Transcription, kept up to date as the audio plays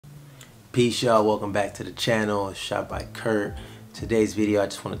Peace, y'all. Welcome back to the channel. It's shot by Curt. Today's video, I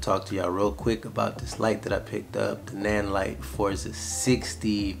just want to talk to y'all real quick about this light that I picked up, the Nanlite Forza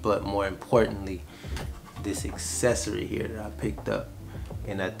 60, but more importantly, this accessory here that I picked up.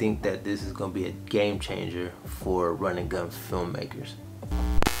 And I think that this is going to be a game changer for run and gun filmmakers.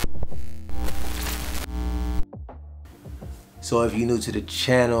 So if you're new to the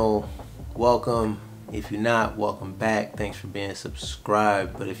channel, welcome. If you're not, welcome back. Thanks for being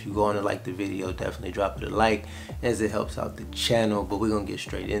subscribed. But if you're going to like the video, definitely drop it a like as it helps out the channel. But we're going to get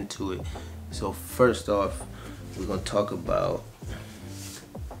straight into it. So first off, we're going to talk about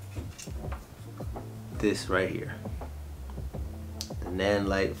this right here. The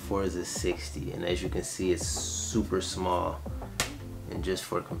Nanlite Forza 60. And as you can see, it's super small. And just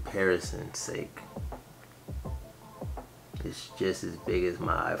for comparison's sake, it's just as big as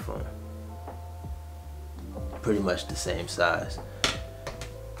my iPhone. Pretty much the same size.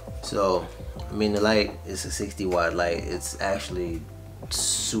 So I mean, the light is a 60 watt light. It's actually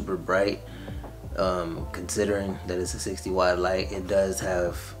super bright, considering that it's a 60 watt light. It does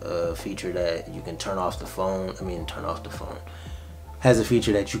have a feature that you can turn off the phone. Has a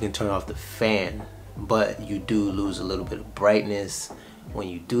feature that you can turn off the fan, but you do lose a little bit of brightness when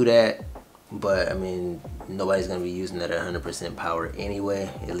you do that. But I mean, nobody's gonna be using that at 100% power anyway.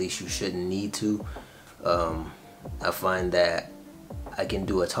 At least you shouldn't need to. I find that I can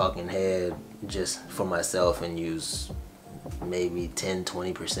do a talking head just for myself and use maybe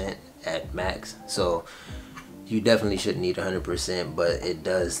 10-20% at max. So you definitely shouldn't need 100%, but it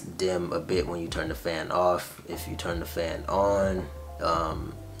does dim a bit when you turn the fan off. If you turn the fan on,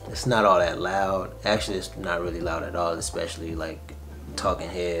 it's not all that loud. Actually, it's not really loud at all, especially like talking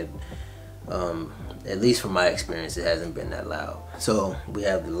head. At least from my experience, it hasn't been that loud. So we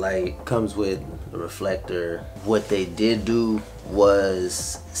have the light, comes with the reflector. What they did do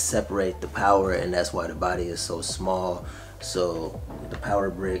was separate the power, and that's why the body is so small. So the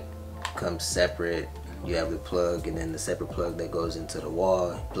power brick comes separate. You have the plug and then the separate plug that goes into the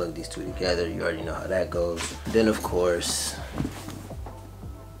wall. Plug these two together, you already know how that goes. Then of course,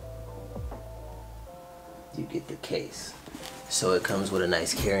 you get the case. So it comes with a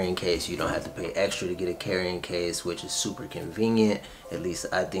nice carrying case. You don't have to pay extra to get a carrying case, which is super convenient. At least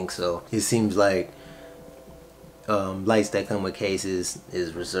I think so. It seems like lights that come with cases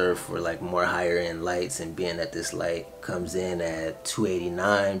is reserved for like more higher end lights, and being that this light comes in at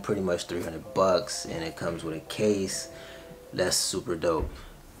 $289, pretty much 300 bucks, and it comes with a case, that's super dope.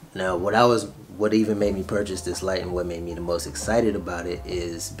 Now what even made me purchase this light and what made me the most excited about it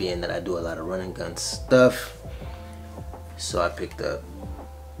is being that I do a lot of run and gun stuff. So I picked up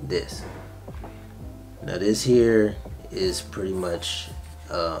this. Now this here is pretty much,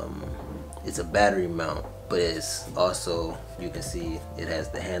 it's a battery mount, but it's also, you can see it has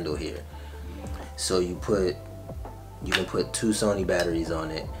the handle here. So you can put 2 Sony batteries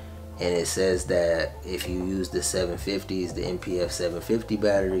on it, and it says that if you use the 750s, the NPF 750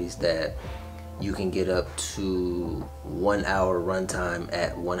 batteries, that you can get up to 1 hour runtime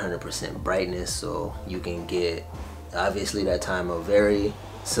at 100% brightness. So you can get, obviously that time will vary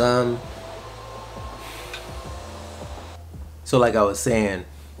some. So like I was saying,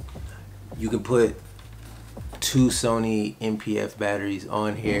 you can put 2 Sony NPF batteries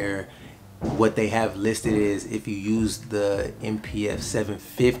on here. What they have listed is if you use the NPF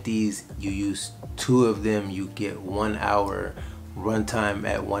 750s, you use 2 of them, you get 1 hour runtime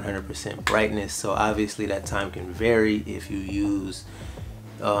at 100% brightness. So obviously that time can vary if you use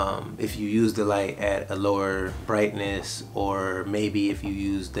the light at a lower brightness, or maybe if you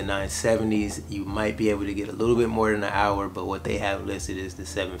use the 970s, you might be able to get a little bit more than an hour. But what they have listed is the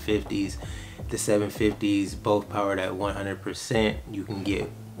 750s. The 750s, both powered at 100%, you can get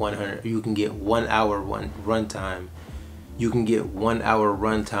 1 hour runtime. You can get 1 hour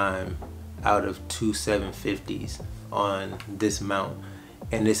runtime out of 2 750s on this mount.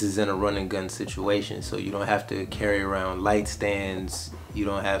 And this is in a run and gun situation, so you don't have to carry around light stands. You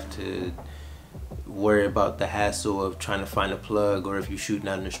don't have to worry about the hassle of trying to find a plug, or if you're shooting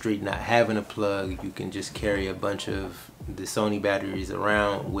out in the street not having a plug, you can just carry a bunch of the Sony batteries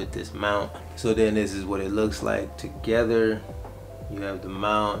around with this mount. So then this is what it looks like together. You have the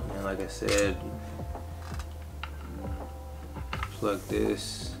mount, and like I said, plug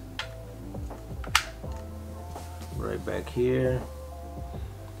this right back here.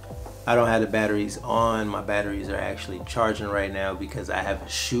 I don't have the batteries on. My batteries are actually charging right now because I have a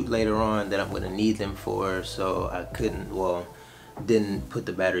shoot later on that I'm going to need them for, so I didn't put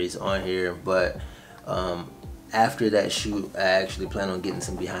the batteries on here. But after that shoot, I actually plan on getting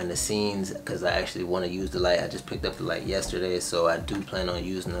some behind the scenes because I actually want to use the light. I just picked up the light yesterday, so I do plan on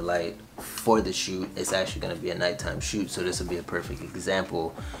using the light for the shoot. It's actually going to be a nighttime shoot, so this will be a perfect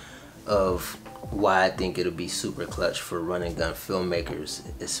example of why I think it'll be super clutch for run and gun filmmakers,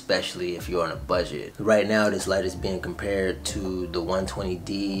 especially if you're on a budget. Right now, this light is being compared to the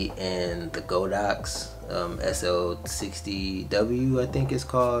 120D and the Godox SL60W, I think it's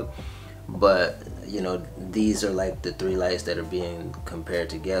called. But you know, these are like the 3 lights that are being compared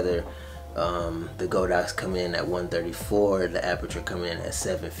together. The Godox come in at 134, the aperture come in at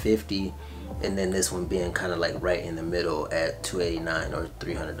 750, and then this one being kind of like right in the middle at $289 or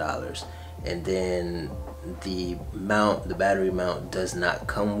 $300. And then the mount, the battery mount, does not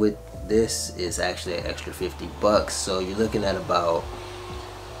come with this. It's actually an extra 50 bucks, so you're looking at about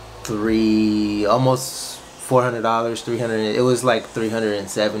almost $400, 300. It was like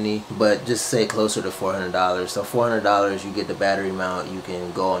 370, but just say closer to $400. So $400, you get the battery mount. You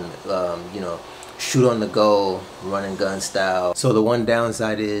can go on, you know, shoot on the go, run and gun style. So the one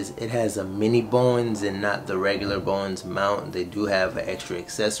downside is it has a mini Bowens and not the regular Bowens mount. They do have an extra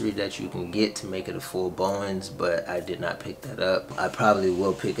accessory that you can get to make it a full Bowens, but I did not pick that up. I probably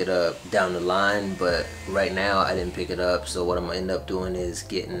will pick it up down the line, but right now I didn't pick it up. So what I'm gonna end up doing is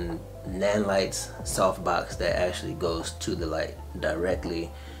getting Nanlite's softbox that actually goes to the light directly,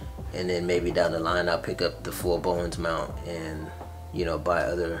 and then maybe down the line I'll pick up the full Bowens mount and, you know, buy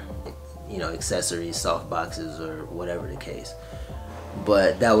other, you know, accessories, soft boxes, or whatever the case.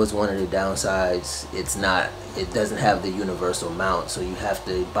 But that was one of the downsides. It doesn't have the universal mount, so you have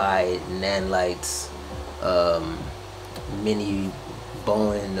to buy Nanlite's mini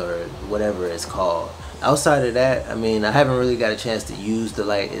Bowen or whatever it's called. Outside of that, I mean, I haven't really got a chance to use the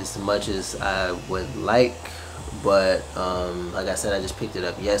light as much as I would like, but like I said, I just picked it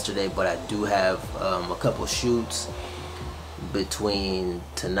up yesterday. But I do have a couple shoots between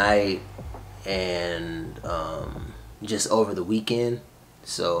tonight and just over the weekend,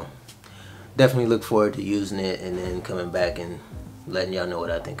 so definitely look forward to using it and then coming back and letting y'all know what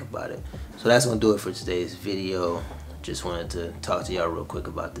I think about it. So that's gonna do it for today's video. Just wanted to talk to y'all real quick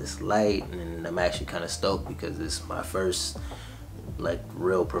about this light, and I'm actually kind of stoked because it's my first like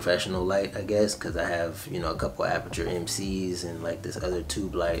real professional light, I guess, because I have, you know, a couple Aperture MCs and like this other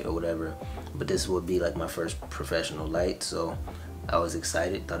tube light or whatever, but this would be like my first professional light, so I was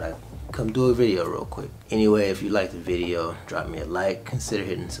excited. Thought I'd come do a video real quick. Anyway, if you liked the video, drop me a like, consider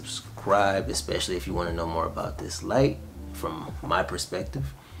hitting subscribe, especially if you want to know more about this light from my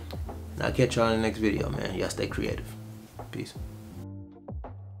perspective. And I'll catch y'all in the next video, man. Y'all stay creative. Peace.